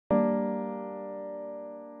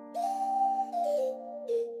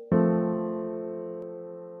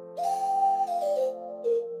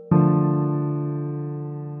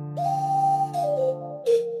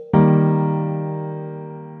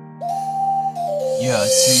Yeah,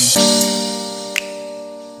 see,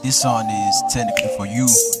 this song is technically for you,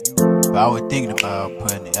 but I was thinking about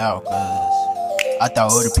putting it out cause I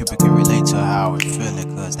thought other people can relate to how I was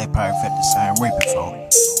feeling cause they probably felt the same way before.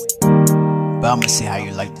 But I'ma see how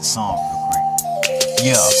you like the song real quick.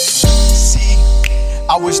 Yeah, see,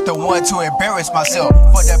 I was the one to embarrass myself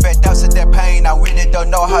for that bad doubts and that pain. I really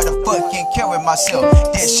don't know how to fucking carry myself.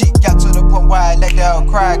 That shit got to the point where I let down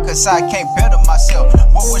cry cause I can't better myself.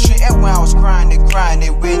 What was you at when I was crying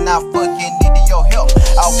and when I fucking needed your help?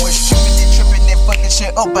 I was tripping and fucking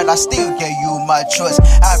shit up, but I still gave you my trust.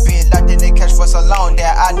 I've been locked in the cash for so long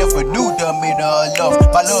that I never knew the meaning of love.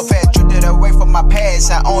 My love had drifted away from my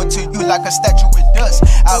past and onto you like a statue with dust.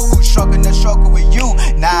 I was struggling to struggle with you.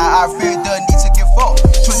 Now I feel the need to give up.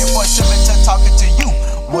 24/7 to talking to you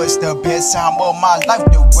was the best time of my life.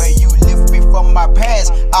 The way you lift me from my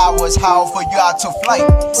past, I was hard for you, I took flight.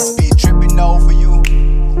 Been tripping over you,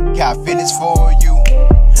 got feelings for you.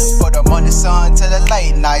 For the morning sun to the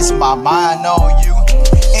late nights, my mind on you.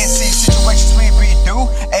 And see situations we redo,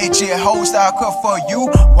 AG hoes that I cook for you.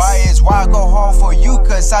 Why I go hard for you?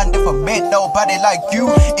 Cause I never met nobody like you.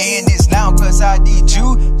 And it's now cause I need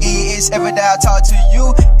you. E is every day I talk to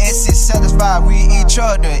you. S is satisfied with each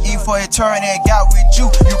other. E for eternity, got with you.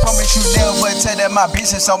 You promise you never tell them my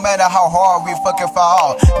business, no matter how hard we fucking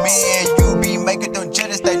fall. Me and you be making them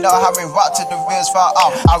jealous, they know how we rock to the wheels fall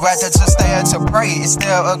off. I'd rather just stay and to pray instead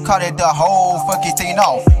of cutting the whole fucking thing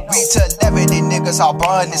off. We to 11, these niggas all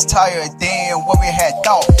burn is tired than what we had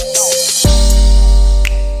thought.